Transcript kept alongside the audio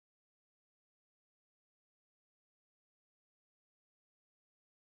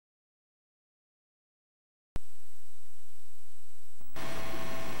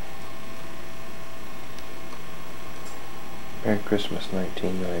Merry Christmas,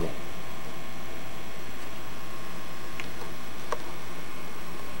 1990.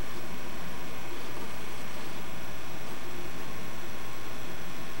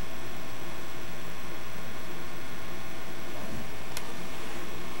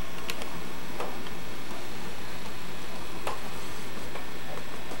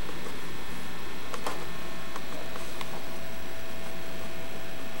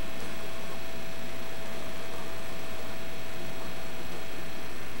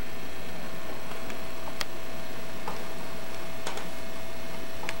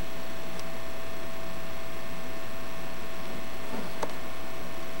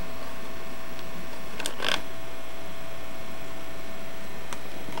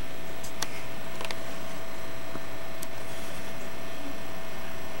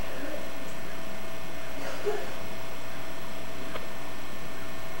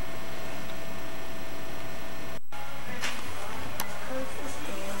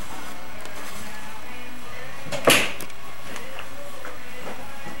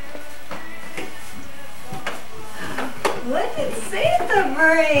 What did Santa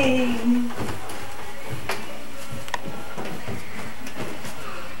bring?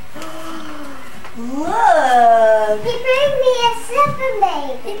 Look! He gave me a slipper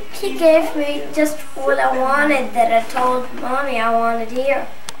baby. He gave me just what I wanted that I told Mommy I wanted here.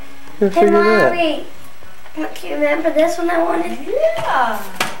 Hey, Mommy, do you remember this one I wanted? Yeah.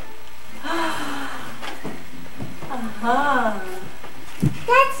 Uh-huh.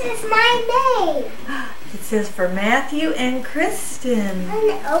 That says my name. It says for Matthew and Kristen. I'm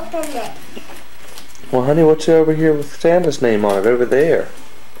going to open it. Well, honey, what's over here with Santa's name on it over there?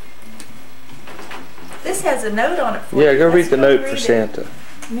 This has a note on it for you. Yeah, go read Let's the note for read it. Santa.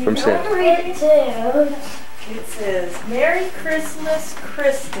 From Santa. Read it too. It says, Merry Christmas,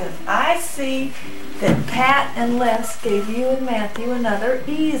 Kristen. I see that Pat and Les gave you and Matthew another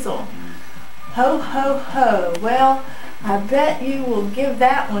easel. Ho, ho, ho. Well, I bet you will give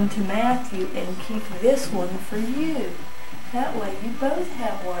that one to Matthew and keep this one for you. That way you both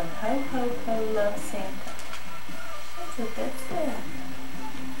have one. Ho, ho, ho, love Santa. That's what that said.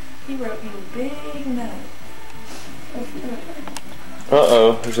 He wrote you a big note.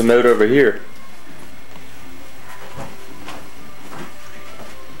 Uh-oh, there's a note over here.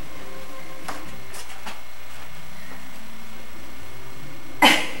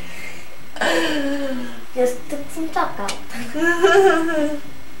 Just took some chalk out. What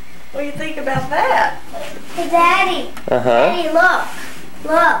do you think about that? Hey, Daddy. Uh-huh. Daddy, look.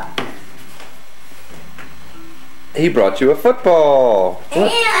 Look. He brought you a football.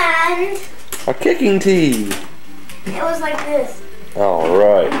 And A kicking tee. it was like this. All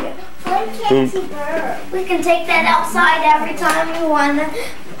right. Why can't you burp? We can take that outside every time we want to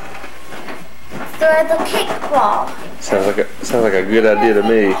throw the kickball. Sounds like a good idea to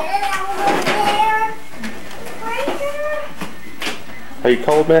me. Are you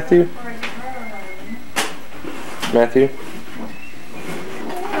cold, Matthew? Matthew?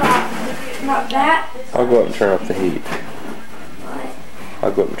 Not that. I'll go up and turn up the heat.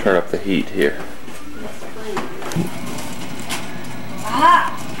 I'll go up and turn up the heat here.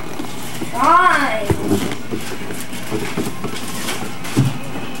 Ah. Fine.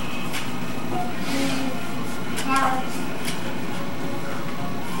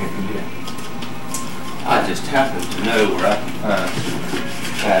 I just happen to know where I can find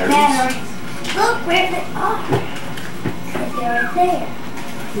batteries. Look where they are. They're right there.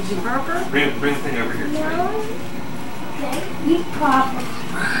 Did you burp her? Bring the thing over here. No. Okay. You probably.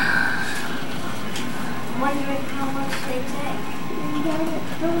 Wondering how much they take.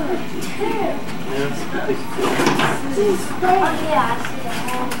 Oh yeah, I see the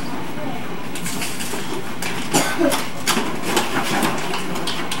holes.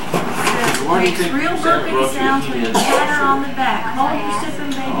 Makes real burping sounds when you pat her on the back. Hold your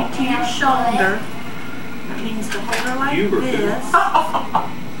sipping baby to your shoulder. That means to hold her like this.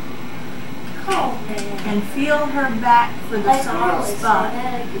 And feel her back for the soft spot.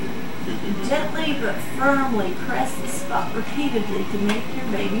 Gently but firmly press the spot repeatedly to make your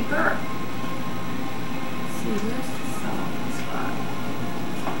baby burp. See, where's the soft spot?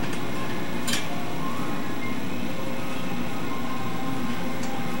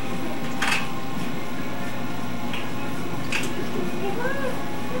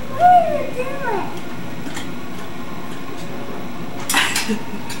 What are you doing?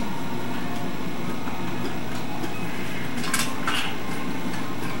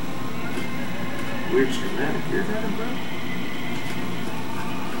 Weird schematic here.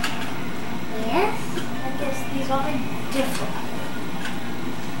 Yes. I guess these are different.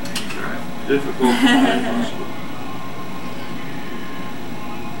 Difficult.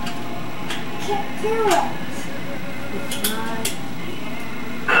 can't do it. It's right.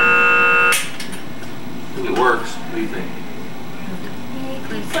 It works. What do you think?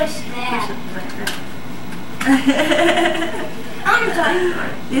 You push that. I'm done.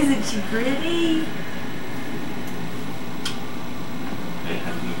 Isn't she pretty? It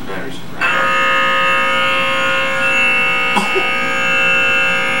has new crackers.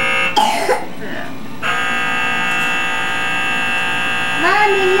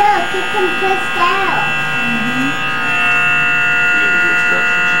 Mommy, look, it can push out.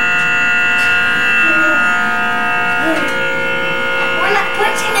 We're not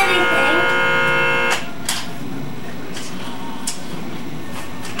pushing anything.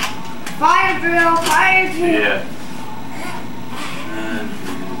 Fire drill, fire drill. Yeah.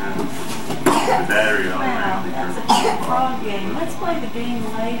 The battery on Wow, that's a cute frog game. Let's play the game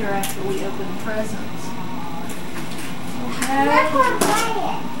later after we open presents. I'm not going to play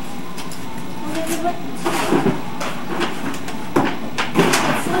it. Let's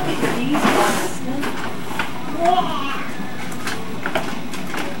look at these ones. Yeah.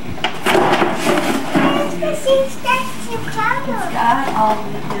 Where's the seats that's too It's covered? got all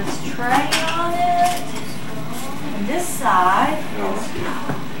of this tray on it. And this side is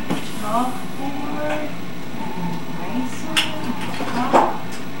chalkboard, eraser,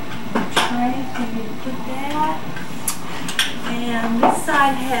 tray for you to put that. And this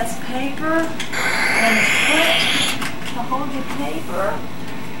side has paper and a clip to hold your paper.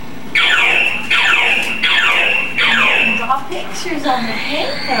 And draw pictures on the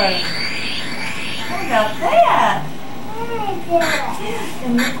paper. How about that?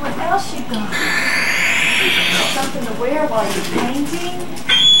 And look what else you got. Something to wear while you're painting.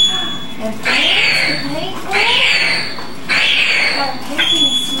 And paints to paint with. Got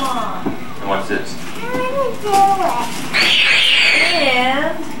painting small. And what's this? I'm going to do it.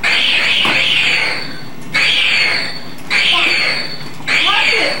 And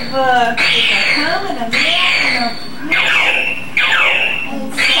pocketbook with a comb and a mat and a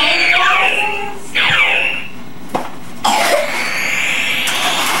and sunglasses.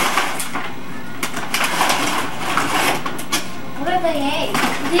 What are they eight?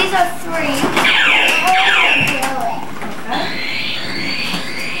 These are three. I'm going to do it. Okay.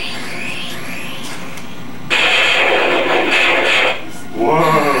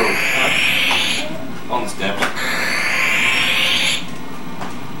 Whoa! On the step.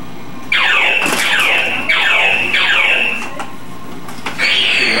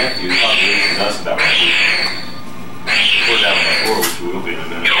 Matthew probably leaves us about what we're down on the floor, which we will be in a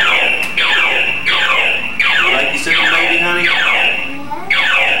minute. You like you said, baby, honey?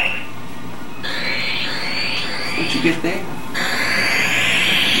 What'd you get there?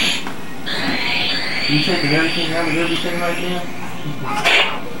 You taking everything out of everything right now?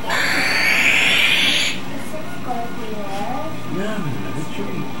 No, that's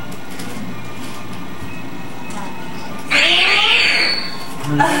right.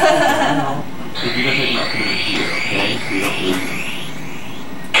 If you're going to take them out, put them here, okay? So you don't lose them.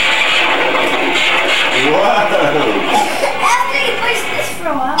 Whoa! After you push this for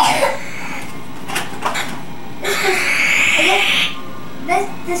a while.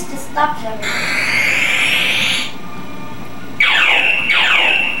 This just stops everything.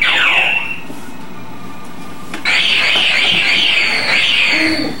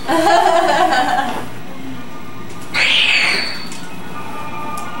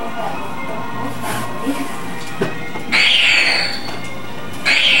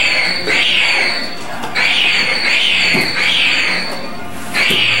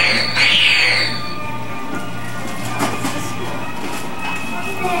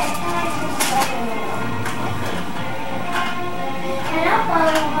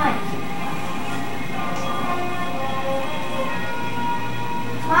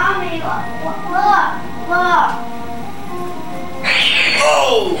 Mommy, look.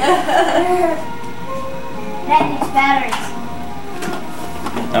 Oh! That needs batteries.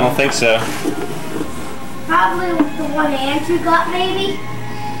 I don't think so. Probably the one Andrew got, maybe.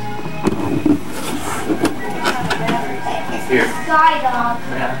 Here. Sky dog.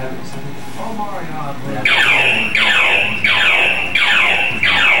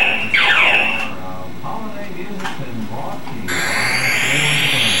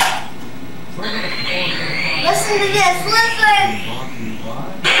 Listen to this. Listen.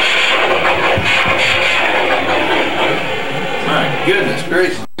 My goodness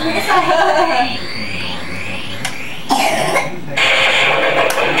gracious.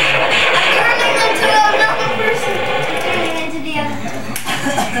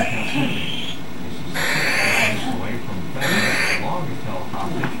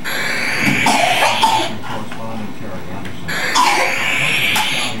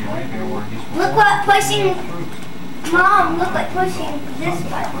 pushing. Mom, look like pushing this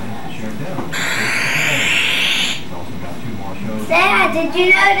button. Dad, did you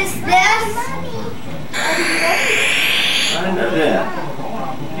notice this? I didn't know that.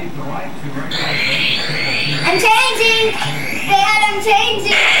 I'm changing! Dad, I'm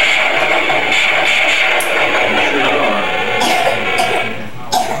changing!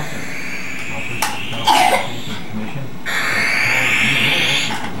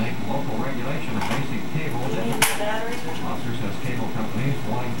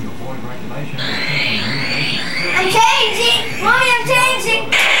 I'm changing! Mommy, I'm changing!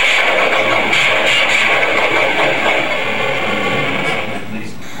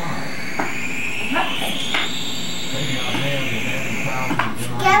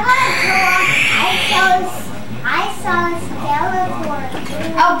 I saw a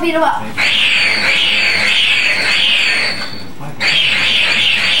skeleton. I'll beat him up.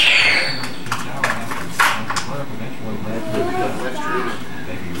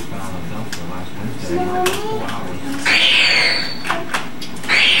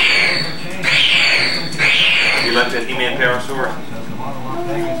 You left that He-Man power sword?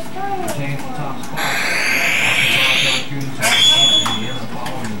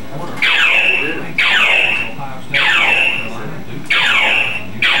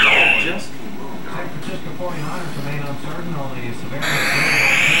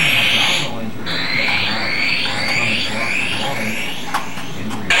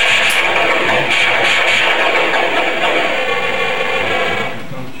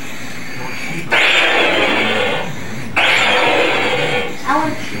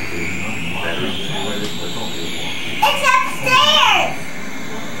 It's upstairs.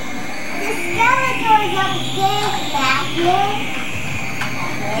 The skeleton's upstairs, Matthew.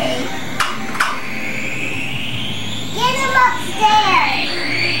 Get him upstairs.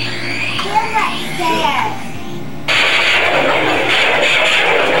 Get him upstairs.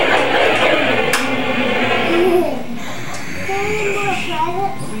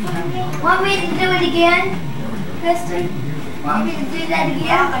 Want me to do it again, Kristen? Want me to do that again?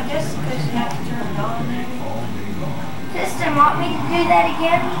 Yeah, I guess because you have to turn it on there. Kristen, want me to do that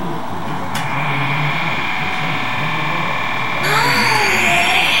again?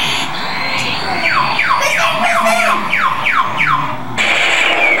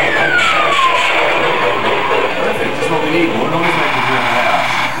 Perfect, just what we need. More noise makers in the house.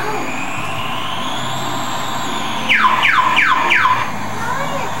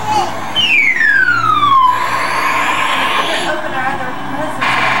 Open our other presents.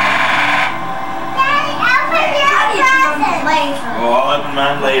 Daddy, open your present. Oh, I'll open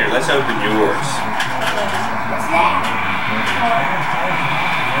mine later. Let's open yours. What's that?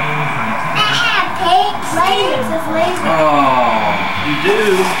 I have cake. Laser. It says laser. Oh, you do?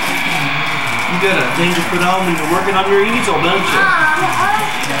 You got a thing to put on when you're working on your easel, don't you?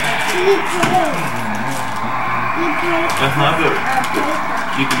 You too. Uh-huh, but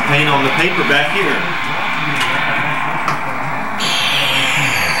you can paint on the paper back here.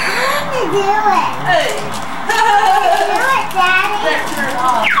 I want to do it. Hey! Do it, Daddy. Let's turn it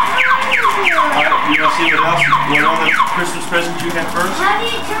off. Alright, you want to see what else? What all the Christmas presents you have first? How do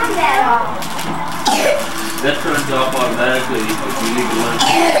you turn that off? That turns off automatically if you leave it alone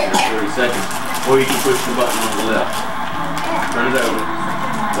for 30 seconds. Or you can push the button on the left. Turn it over.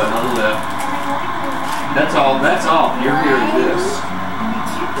 Button on the left. That's all. That's off. You're hearing this. No,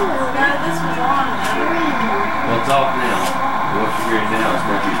 this was on. Well, it's off now. What you're hearing now is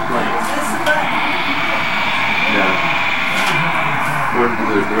what you're playing. This is the button. No. According to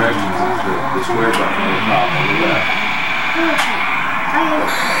those directions, it's the square button on the top on the left.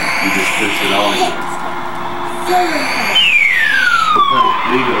 You just push it on.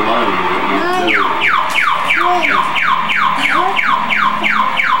 Leave it alone. That's really neat.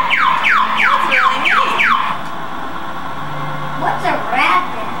 What's a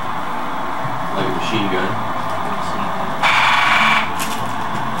rabbit? Like a machine gun.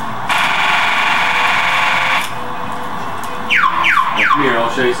 Now, come here, I'll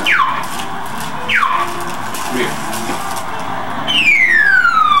show you something. Come here.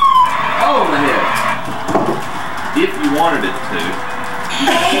 Oh, my head. If you wanted it to.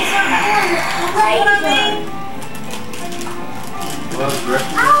 Laser. Well, it's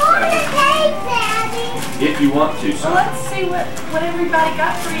directly I want inside. a cake, Daddy. If you want to, Well, son. let's see what everybody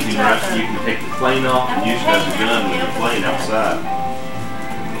got for You each can, other. you can take the plane off and use it as a gun when you're playing outside.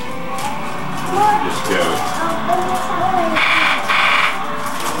 Just go.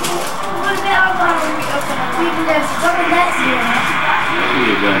 What about when we open a freaking there's some of that here? That'd be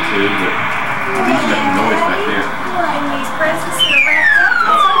a gun too, but these make noise back there. And these presents that are wrapped up.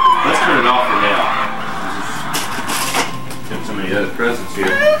 Let's turn it off for now. the other presents here.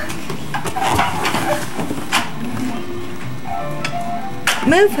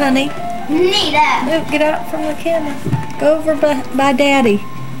 Move, honey. Nita. Move, get out from the camera. Go over by Daddy.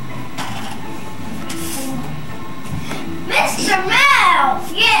 Mr.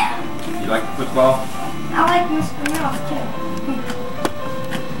 Mouse. Yeah. You like the football? I like Mr. Mouse too.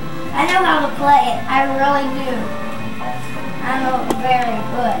 I know how to play it. I really do. I know it very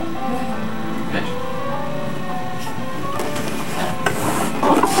good. Gotcha.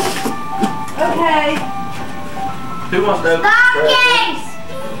 Okay. Who wants to open Stockings.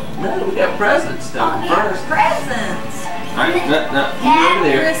 No, we got presents to open first. Presents. Alright, no, you Dad, over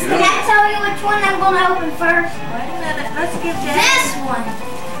there. Kristen. Get Can over I tell you which one I'm going to open first? Wait a minute. Let's give Dad. This one.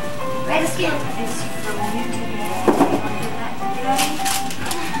 Red skin. It's from you to Daddy. You want to give that to Daddy?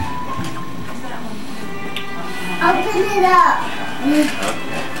 What's that one? Open it up. there.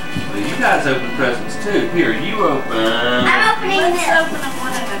 Okay. Well, you guys open presents too. Here, you open. I'm opening Let's this. open them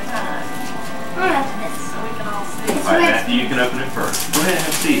one at a time I'm going to open this. so we can all see. Alright, Matthew, you can open it first. Go ahead and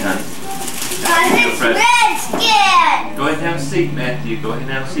have a seat, honey. Because it's red skin. Go ahead and have a seat, Matthew. Go ahead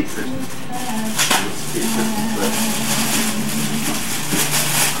and have a seat, Kristen. Let's see Kristen's present.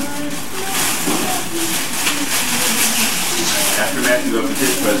 After Matthew opens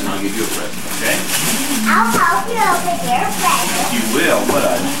his present, I'll give you a present, okay? I'll help you open your present. You will. What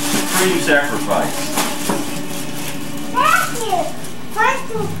a supreme sacrifice. Matthew, first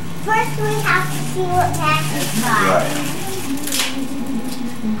we have to see what Matthew's got. Right.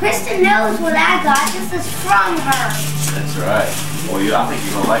 Kristen knows what I got. This is from her. That's right. Well, I think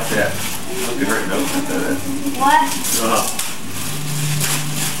you're going to like that. Look at her and open that. What?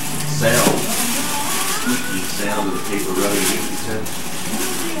 Sound. Squeaky sound of the paper rubbing against each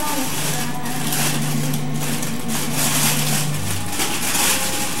other.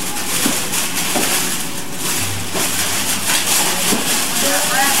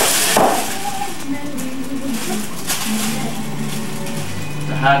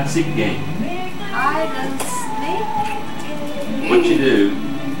 The hide and seek game. Hide and sneak. What you do,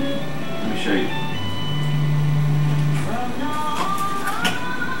 let me show you.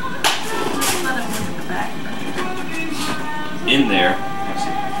 In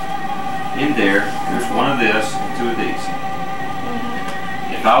there, there's one of this and two of these.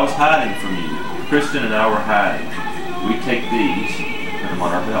 If I was hiding from you, if Kristen and I were hiding, we take these, put them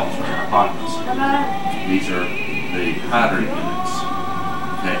on our belts or in our pockets. These are the hider units.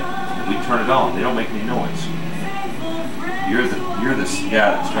 Okay? And we turn it on. They don't make any noise. You're the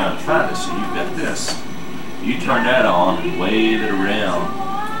guy that's trying to find us, so you've got this. You turn that on and wave it around,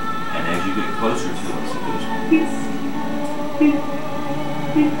 and as you get closer to us, it goes.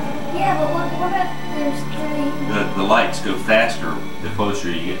 Yeah, but what if there's three? The lights go faster the closer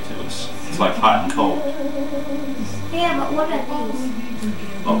you get to us. It's like hot and cold. Yeah, but what are these?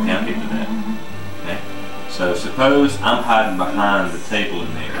 Okay, I'll get to that. Okay. So suppose I'm hiding behind the table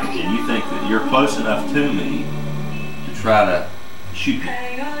in there, and you think that you're close enough to me to try to shoot me.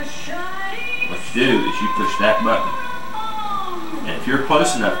 What you do is you push that button. And if you're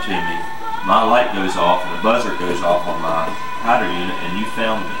close enough to me, my light goes off and the buzzer goes off on my hider unit, and you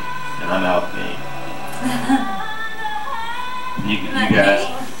found me, and I'm out of the game. You guys,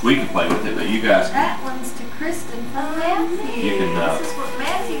 we can play with it, but you guys can. That one's to Kristen from Matthew. You can, this is what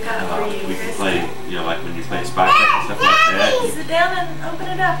Matthew got for you, we can Kristen. play, you know, like when you play Spy Tech and stuff like that. Sit down and open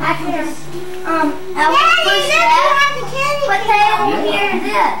it up. I can I will push that. But they don't hear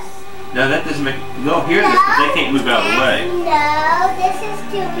this. No, that doesn't make. They'll hear this, but they can't move out of the way. No, this is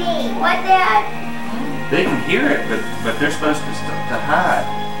to me. What, Dad? They can hear it, but they're supposed to hide,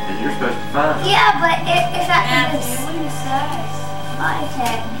 and you're supposed to find it. Yeah, but if I can Matthew, just what do you say? spy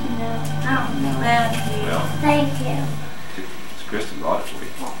check, you know. I don't know. Matthew. Well, Thank you. it's Kristen bought it for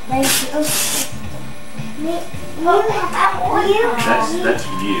you. Thank you. That's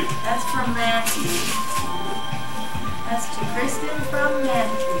from you. That's from Matthew. That's to Kristen from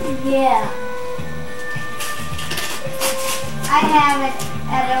Matthew. Yeah. I have it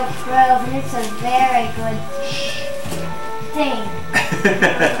at Oak Grove, and it's a very good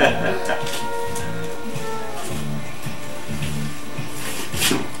thing.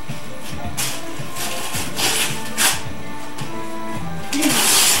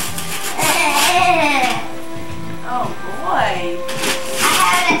 Oh boy. I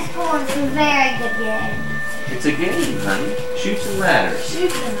have it at school, and it's a very good game. It's a game, honey. Shoots and ladders.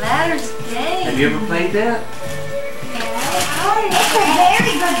 Shoots and ladders game. Have you ever played that? It's a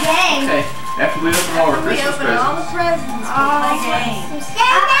very good game. Okay. After we open all our We Christmas open all the presents. presents. We'll play games.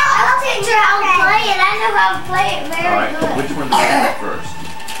 I'll teach you how to play it. I know how to play it very All right. good. Which one do you have first?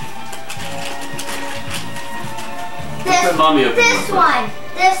 Let Mommy open This one.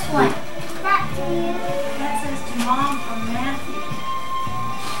 This one. That to you. That says to Mom from Matthew.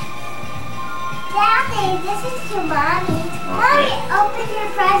 Daddy, this is to Mommy. Mommy, open your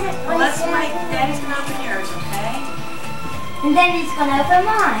present. Well, let's wait. Daddy's gonna open yours, okay? And then he's gonna open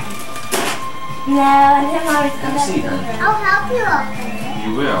mine. No, and then Mommy's gonna Let me see, open honey. yours. I'll help you open it.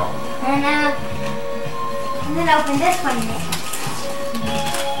 You will. And then open this one next.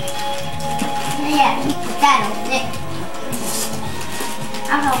 Yeah, you put that over there.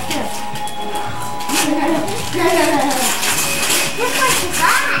 I'll help you. This one's you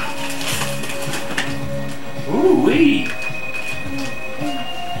got. Ooh wee. It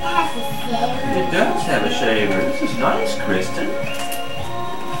has a saver. It does have a shaver. This is nice, Kristen.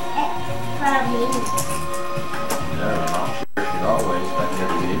 For me. No, I'm not sure she always, but I can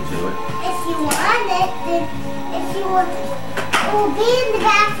never get into it. If you want it, then if you want, it will be in the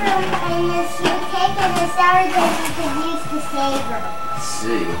bathroom, and if you take it in shower, then you can use the saver. Let's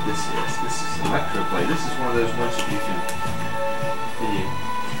see what this is. This is electroplay. This is one of those ones that you can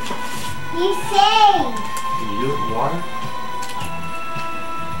You save. can you do it in water?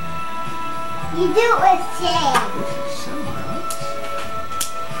 You do it with save. This is so nice.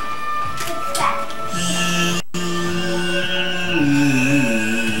 What's that?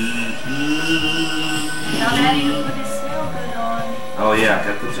 Now Daddy can put his smell good on. Oh yeah,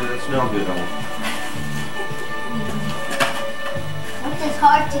 gotta put some of that smell good on. Which is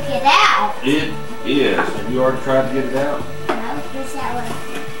hard to get out. It is. Have you already tried to get it out? No, this that one.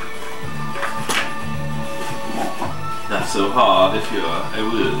 Not so hard if you're a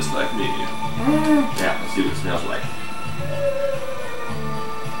whiz like me. Yeah, let's see what it smells like.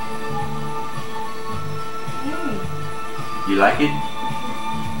 You like it?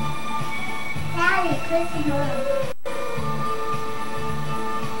 Daddy, Kristen, hold on.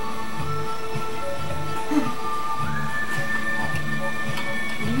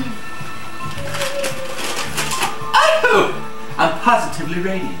 Oh! I'm positively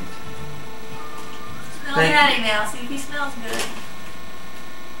radiant. Smell Thank Daddy now. See if he smells good.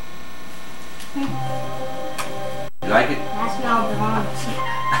 You like it? That smells wrong.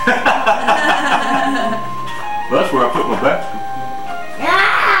 Well, that's where I put my basket.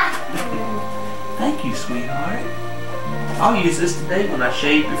 Ah! Thank you, sweetheart. I'll use this today when I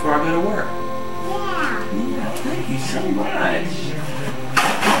shave before I go to work. Yeah. Yeah, thank you so much.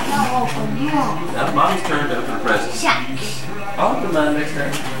 I'll open more. Now, Mommy's turn to open the presents. Shucks. I'll open mine next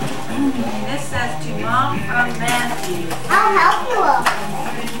time. This says to Mom from Matthew. I'll help you open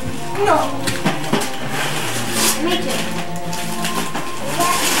it. No. Me too.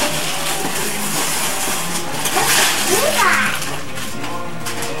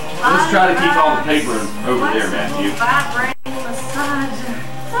 Let's try to keep all the paper over there, Matthew. Vibrating massager.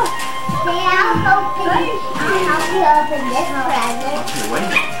 Okay, I'll help you open this present. Okay, wait a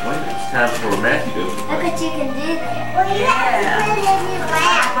minute. It's time for Matthew to open the Look present. what you can do there. Well, you have to put it in your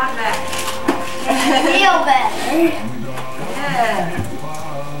lap. My back. Feel better. Yeah.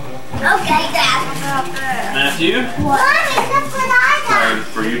 Okay, Dad. How about that? Matthew, Mommy, look what I got. time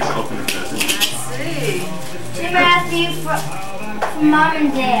for you to open the present. Let's see. To Matthew from Mom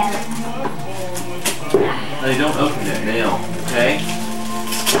and Dad. Hey, don't open that now, okay?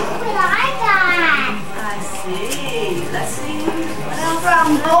 Look what I got. I see. Let's see. What else?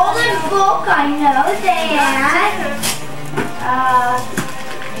 From Golden Book, I know that.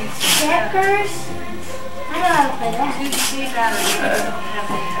 Checkers. I don't know for that. Two C's out of it.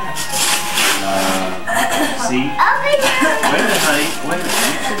 See? Over here. Wait a minute, honey. Wait a minute.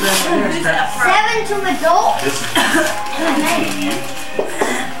 You sit down there. It's time. 7 to adult. This is you.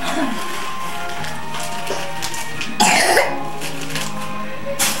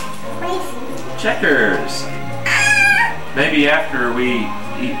 Checkers. Maybe after we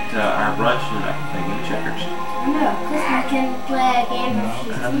eat our brunch tonight, I can get checkers. No, because I can play a game if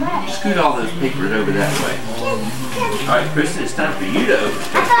she's left. Scoot all those papers over that way. All right, Kristen, it's time for you to open.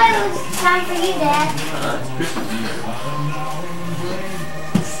 I thought it was time for you, Dad. It's Kristen's turn.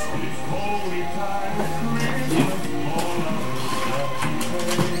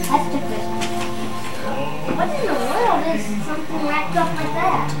 That's the Christmas. What in the world is something wrapped up like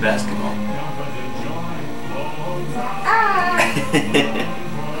that? It's basketball.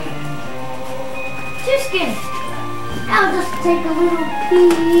 Chicken. I'll just take a little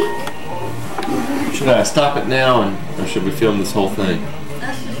peek. Should I stop it now, or should we film this whole thing?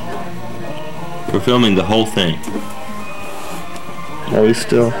 We're filming the whole thing. Are we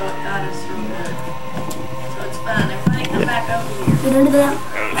still? So it got us through good. So it's fun. Everybody come back over here.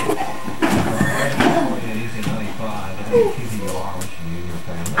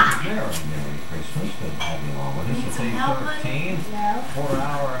 16. Quarter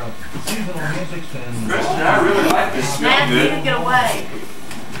hour of seasonal music and Kristen, I really like this. Smells Matthew, good. get away.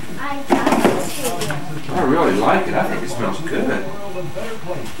 I got this too. I really like it. I think it smells good. It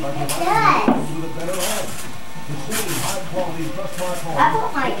does. I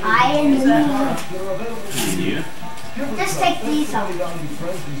put my eye in the You? Just take these off.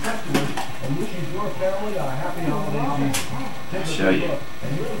 I'll show you.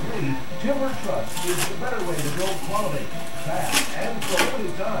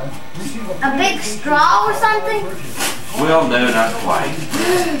 A big straw or something? Well, no, not quite.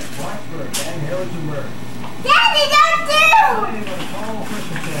 Daddy, don't do!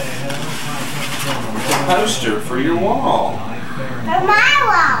 It's a poster for your wall. For my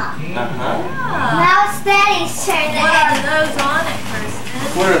wall. Uh-huh. Now it's Daddy's turn. What are those on it,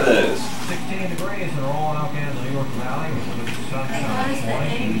 Kristen? What are those? 16 degrees in all Alcan, the New York Valley. With sunshine. Those the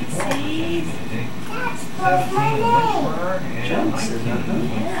ABCs. That's both my name. Johnson,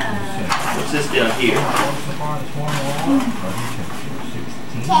 uh-huh. Yeah. What's this down here?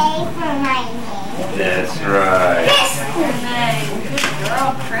 K for my name. That's right. Your name. Good girl,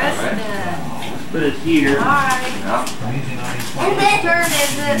 Kristen. Let's put it here. Alright. Now, And then Turn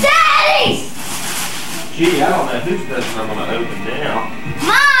is it? Daddy's! gee, I don't know whose present I'm going to open now.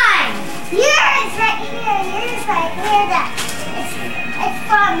 Mine! Yours right here. Yours right here. It's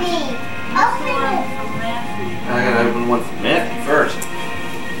for me. Open it. From Matthew. I got to open one from Matthew first.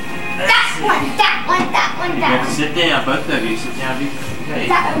 That one, that one, that one, You that have to one. sit down. Both of you sit down. Okay.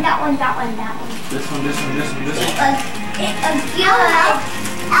 That one, that one, that one, that one. This one, this one, this one, this one.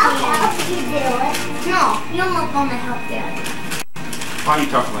 I'll help you do it. No, you're not gonna help Daddy. Why are you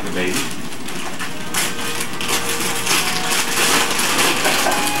talking like a baby?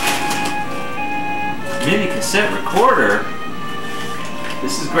 Mini cassette recorder.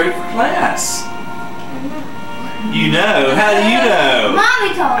 This is great for class. You know. How do you know?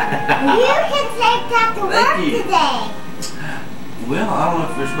 Mommy told me. You can take that to Thank work you. today. Well, I don't know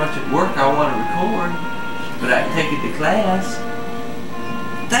if there's much at work I want to record, but I can take it to class.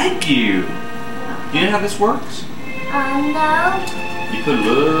 Thank you. Do you know how this works? No. You put a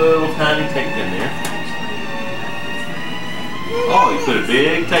little tiny tape in there. Oh, you put a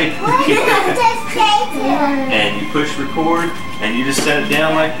big tape What in does there. this say to? And you push record, and you just set it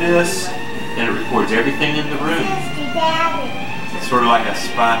down like this, and it records everything in the room. Mr. Daddy. It's sort of like a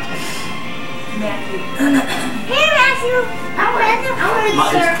spy tape. Matthew. Here, Matthew. I want the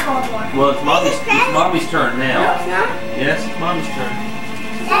Ma- circle one. Well, it's mommy's turn No, now. it's not. Yes, it's mommy's turn.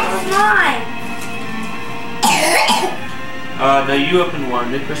 That's mine. No, you open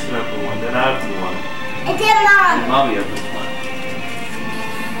one, then Kristen opened one, then I opened one, It's in and mom. mommy opened one.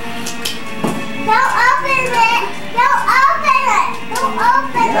 Don't open it. Don't open it. Don't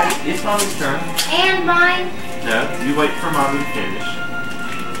open it. Yeah, it's mommy's turn. And mine. No, you wait for mommy to finish.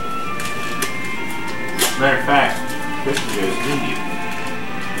 Matter of fact, Kristen goes to you.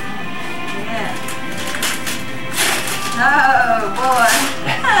 Yeah. Oh, boy.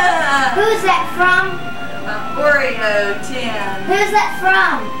 Who's that from? Oreo tin. Who's that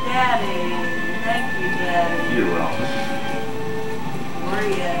from? Daddy. Thank you, Daddy. You're welcome.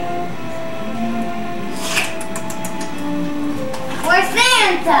 Oreo. Where's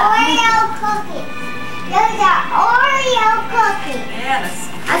Santa? Oreo cookies. Those are Oreo cookies. Yes.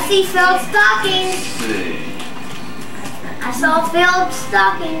 I see filled stockings. Let's see. I saw filled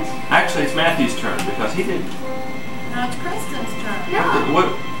stockings. Actually, it's Matthew's turn because he didn't. Now it's Kristen's turn. No, What?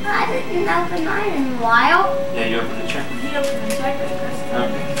 I didn't open mine in a while. Yeah, you opened the check. He opened the checkers, Kristen.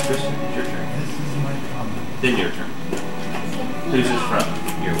 Okay, Kristen, it's your turn. Then your turn. Who's this from?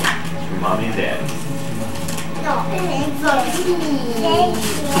 Your one. It's from mommy and daddy. No, it's for me. Thank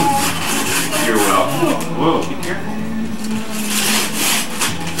you. You're welcome. Whoa, be careful.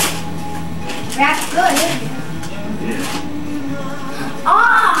 That's good, isn't it? Yeah.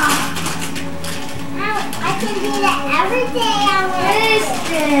 Ah! I can do that every day on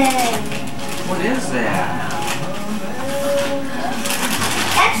Kristen. What is that?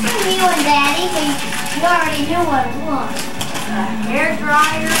 That's from you and Daddy, because you already knew what it was. A hair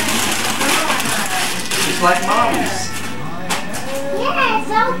dryer and a dryer. It's like mommy's. Yeah, it's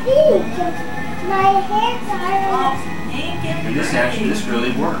so pink. My hair's Oh, are pink and And this actually, this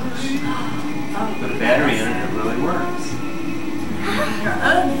really works. Put a battery in it and it really works. your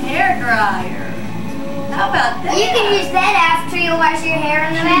own hair dryer. How about that? You can use that after you wash your hair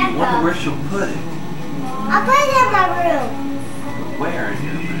in the I wonder bathtub. where she'll put it. I'll put it in my room. Where in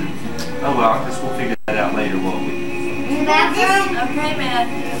your room? Oh well, I guess we'll figure that out later, won't we? In the bathroom? Okay,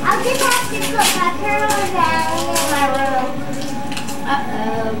 Matthew. I'll just have to put my curling down in my room.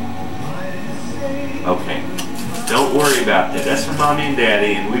 Uh-oh. Okay. Don't worry about that. That's for Mommy and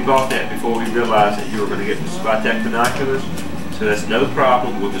Daddy, and we bought that before we realized that you were going to get the Spytek binoculars. So that's no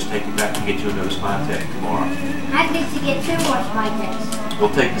problem. We'll just take you back and get you another Spytek tomorrow. I get to get 2 more Spyteks.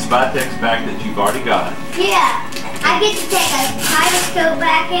 We'll take the Spyteks back that you've already got. Yeah, I get to take a gyroscope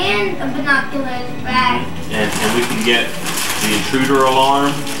back and a binoculars back. And we can get the intruder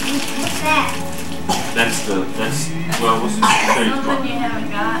alarm. What's that? Well, we'll show you tomorrow. Something you haven't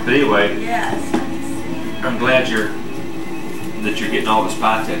got. But anyway, Yes. I'm glad you're getting all the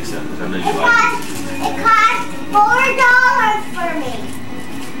Spytek stuff because I know you like it. It cost $4 for me.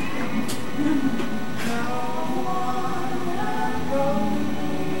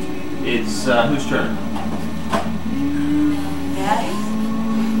 It's whose turn? Daddy?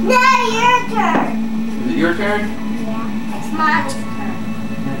 No, your turn. Is it your turn? Yeah, it's Mommy's turn.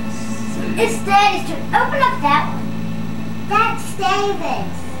 Let's see. It's Daddy's turn. Open up that one. That's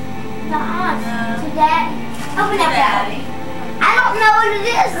David's. The odds to Daddy. Open up that one. Daddy. I don't know what it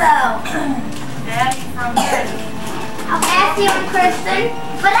is though. Daddy from Daddy. I'll ask you and Kristen,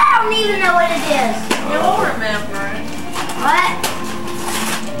 but I don't even know what it is. You'll remember it. What?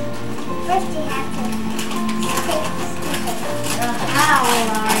 First you have to stick. How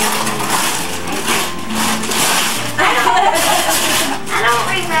old are you? I don't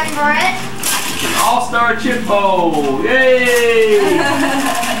remember it. An all-star chip bowl! Yay!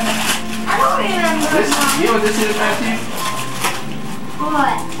 I don't remember This, it, Mom. you know what this is, Matthew?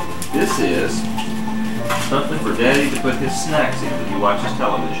 What? This is something for Daddy to put his snacks in when he watches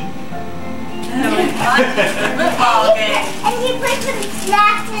television. Football game. And you put some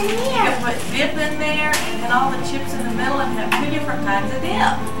snacks in You here. can put dip in there and all the chips in the middle and have 2 different kinds of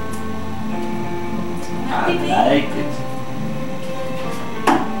dip. I That'd be neat. like it.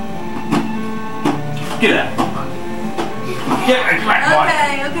 Get out. Get back, boy.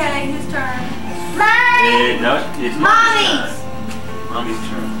 Okay, whose turn? Mine. No, it's Mommy's. Mommy's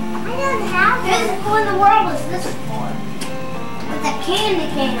turn. I don't have it. Who in the world is this for? With a candy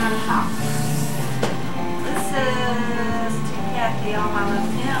cane on top. This is to Kathy on my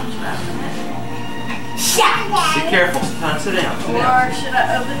left hand, wrapping it. Be careful, son. Sit down. Sit down. Or should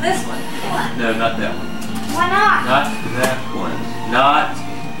I open this one? No, not that one. Why not? Not that one. Not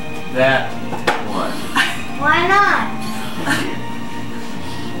that one. Why not?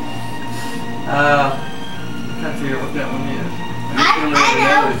 I'm trying to figure out what that one is. I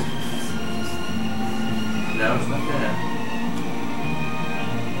know. No, it's not that.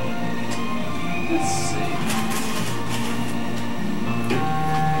 Let's see.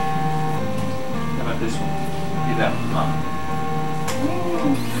 How about this one? Get that one, Mom.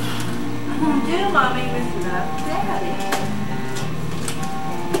 Do Mommy with love, Daddy.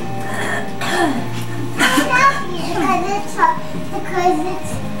 Because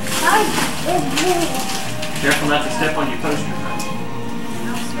it's hard. It's really. Careful not to step on your poster, honey.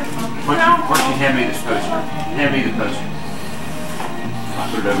 Why don't you hand me this poster? Hand me the poster. I'll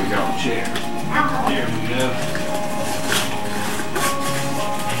put it over here on the chair. There we go.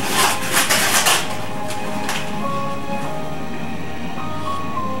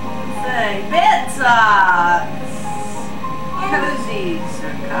 Say, bed socks. Cozies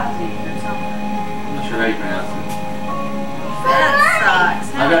or cozies or something. I'm not sure how you pronounce it. Bed socks.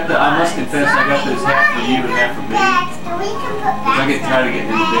 I must confess, I got those half for you and half for me. So we can put Because I get tired of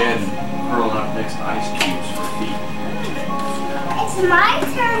getting into bed bags. and curling up next to ice cubes for feet. It's my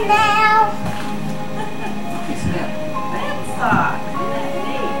turn now. What's that? Bed socks. Isn't that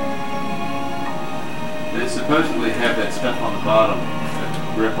neat? They supposedly have that stuff on the bottom, that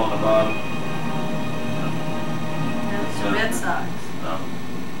grip on the bottom. Those are bed socks. No.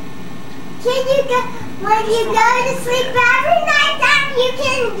 Can you go when you go to sleep every night? Time you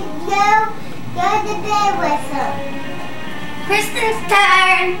can go to bed with them. Kristen's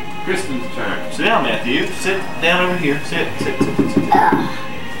turn. Kristen's turn. Sit down, Matthew. Sit down over here. Sit.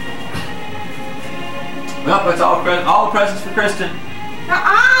 Well, that's all the presents for Kristen.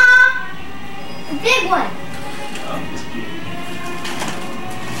 The big one. Just kidding.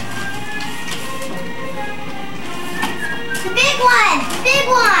 The big one. The big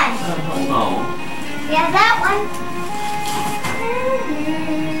one. Oh. Yeah, that one.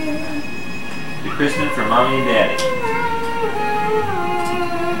 To Kristen from Mommy and Daddy.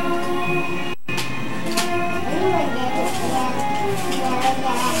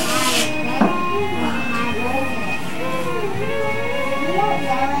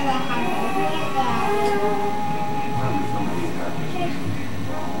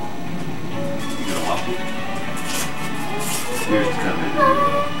 Here's to come in.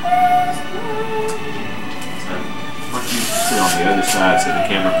 So, why don't you sit on the other side so the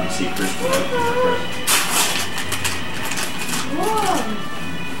camera can see Kristen open her present.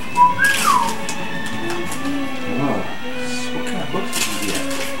 What kind of books did you get?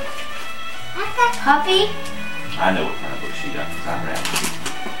 Puppy? I know what kind of books you got because I wrapped it.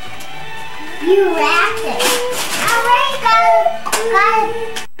 You wrapped it. I already got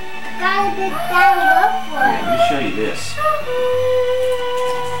a big down look for Let it. me show you this.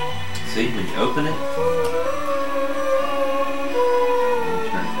 See, when you open it,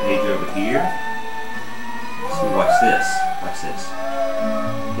 turn the page over here. See, watch this. Watch this.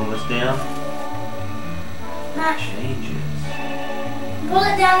 Pull this down. It changes. Pull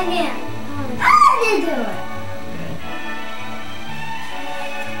it down again. How did you do it? Okay.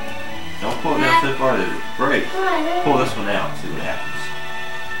 Don't pull it down so far that it breaks. Pull this one out and see what happens.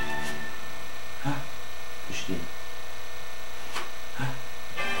 Push it in.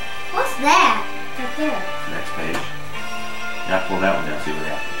 What's that? Right there. Next page. Now pull that one down, see what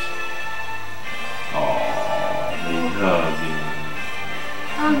happens. Oh, they hug you.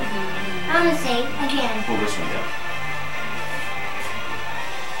 I'm gonna say again. Pull this one down.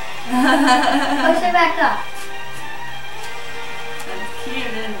 Push it back up. That's cute,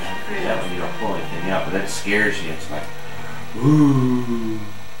 isn't it, Chris? That one you don't pull anything out, but that scares you. It's like, ooh.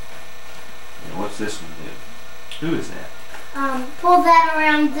 And what's this one do? Who is that? Pull that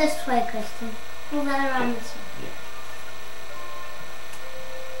around this way, Kristen. Pull that around this way.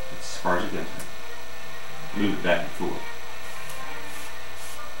 It's as far as it goes. Move it back and forth.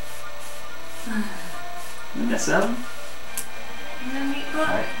 Isn't that something? And then you go.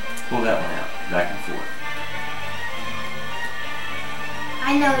 Alright, pull that one out, back and forth. I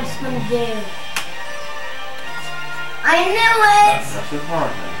know what it's gonna do. I knew it! Not so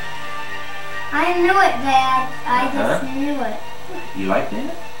hard, man. I knew it, Dad. I just Uh-huh. knew it. You like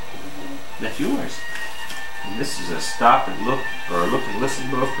that? That's yours. And this is a stop and look, or a look and listen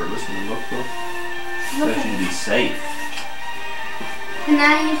book, or listen and look book. So you can be safe. Can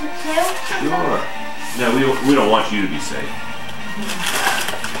I use it too? Sure. No, we don't want you to be safe.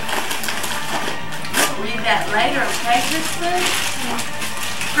 Read that later, okay, Kristen?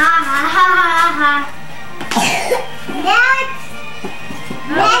 Ha ha ha ha ha. Dad!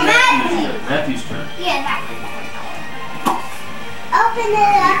 Matthew's turn. Yeah, that one. Open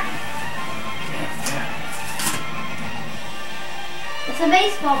it up. It's a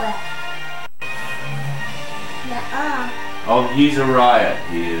baseball bat. Nuh-uh. Oh, he's a riot,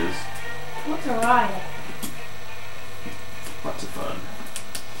 he is. What's a riot? Lots of fun.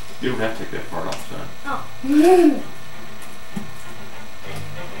 You don't have to take that part off, son. Oh.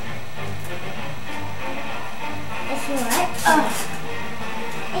 If you want,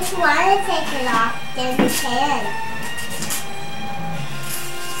 if you want to take it off, then you can.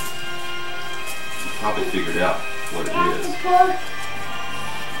 Probably figured out what it You have is. to pull.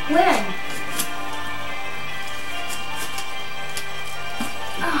 When?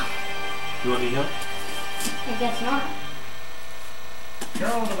 You want any help? I guess not.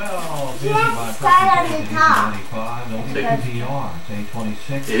 Carol the Bells. You have to start on the top. WPR, day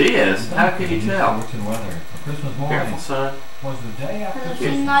 26. It is? How can you tell? Sports and weather. Christmas morning Careful, son. was the day after Because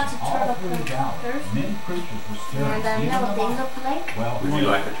Christmas. she's not a All turtle through the valley, first. many creatures were stirring. And I even know the what they mountains. look like. Well, Would you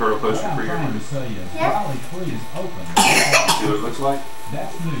like a turtle what poster I'm for your trying to room? say is Yes. Valley 3 is open. See what it looks like?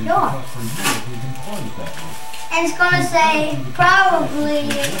 That's news Sure. because for years we've been closed that week. And it's gonna say probably.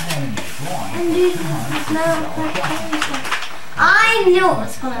 We're having a drawing And for these $200 I knew it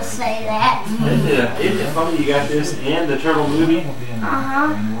was gonna say that. Isn't it funny you got this and the turtle movie?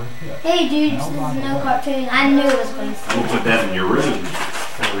 Uh-huh. Hey dudes, this is no cartoon. I knew it was gonna say We'll that. put that in your room.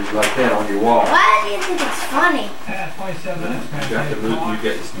 Like that on your wall. Why do you think it's funny? At 27 minutes, You got the movie.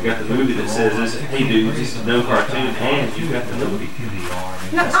 You got the movie that says this. Hey dudes, this is no cartoon, and you got the movie.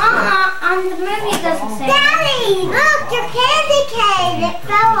 No, on the movie it doesn't say. Daddy, look, your candy cane. It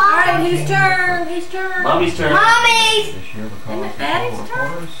fell off. Alright, whose turn? Whose turn? Mommy's turn. Mommy's. This year because Isn't it Daddy's local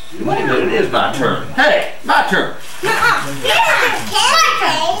turn? reporters- Wait a minute, it is my turn. Hey, my turn. Nuh-uh. Here's your candy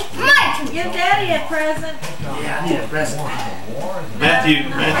cane. My turn. Give Daddy a present. Yeah, I need a present. War is a- Matthew.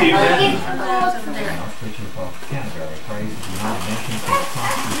 Over there. Archbishop of Canterbury praised the United Nations for the Give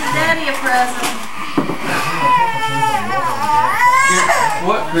constitution. Daddy a present.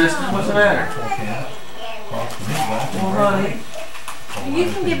 What, Kristen? What's the matter? Well, honey. You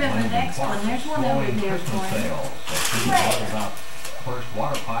can give him the next one. There's one over there for him. First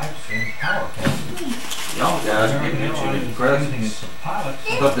water pipes and power cables. Y'all guys are giving me too many Using presents. its pilots. I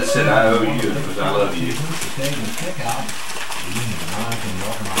thought they said I owe you because I love you. The stage and kick out. The union denies and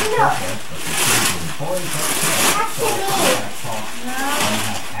organized protest, but the city's employees have said so that talk No, don't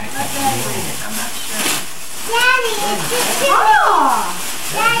have let access Daddy to read it. I'm not sure. Daddy, it's just to me.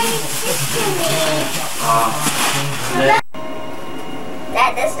 Daddy, it's just to me.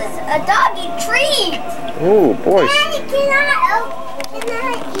 A dog eat treats. Oh, boy. Daddy, can I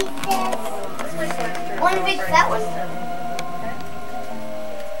eat this? One big fat one.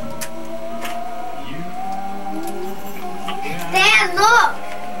 Dad, look.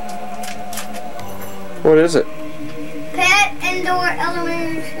 What is it? Pet indoor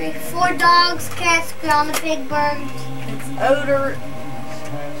elementary. 4 dogs, cats, ground, big birds. It's odor.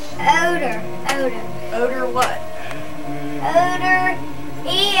 Odor. Odor what? Odor.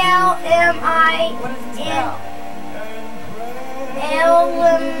 E-L-M-I. What is it spelled?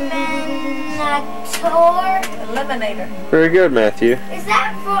 Eliminator. Eliminator. Very good, Matthew. Is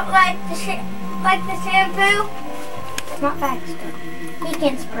that for like the shampoo? It's not Baxter. He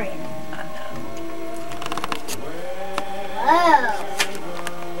can spray it. Oh.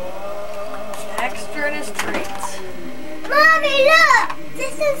 Extra in his treats. Mommy, look!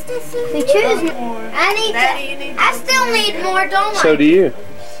 This is the same. We choose. Daddy, you need I still need more, don't I? So do you.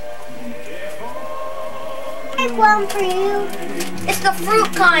 Take one for you. It's the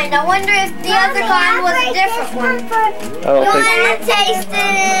fruit kind. I wonder if the other kind was a different one. I don't You think. want to taste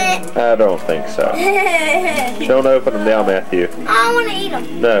it? I don't think so. I Don't open them now, Matthew. want to eat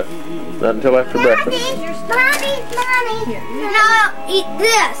them. No, not until after breakfast. Mommy. No, I'll eat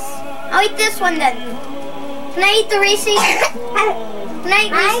this. I'll eat this one then. Can I eat the Reese's? Can I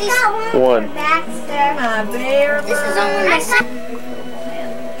eat I Reese's? got one One. for Baxter. My bear. This is only my second.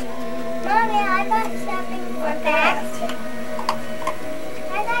 Mommy, I got something for Baxter.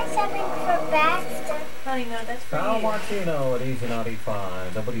 I got something for Baxter. Honey, no, that's for How you. much you know at Easy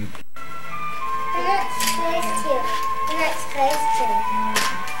 95? W. The next place too.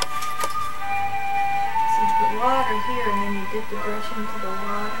 So you put water here, and then you dip the brush into the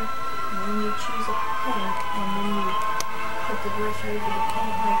water, and then you choose a paint, and then you put the brush over the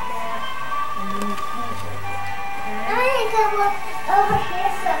paint like that, and then you paint with it. I Okay? think I will over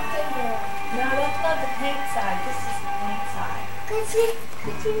here something new. No, that's not the paint side. This is the paint side.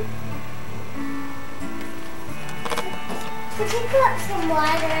 Could you put some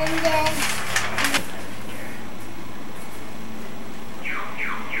water in this?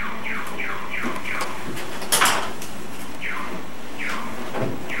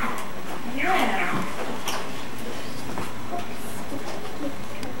 Yeah.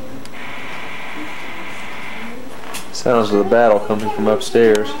 Sounds of the battle coming from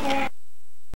upstairs.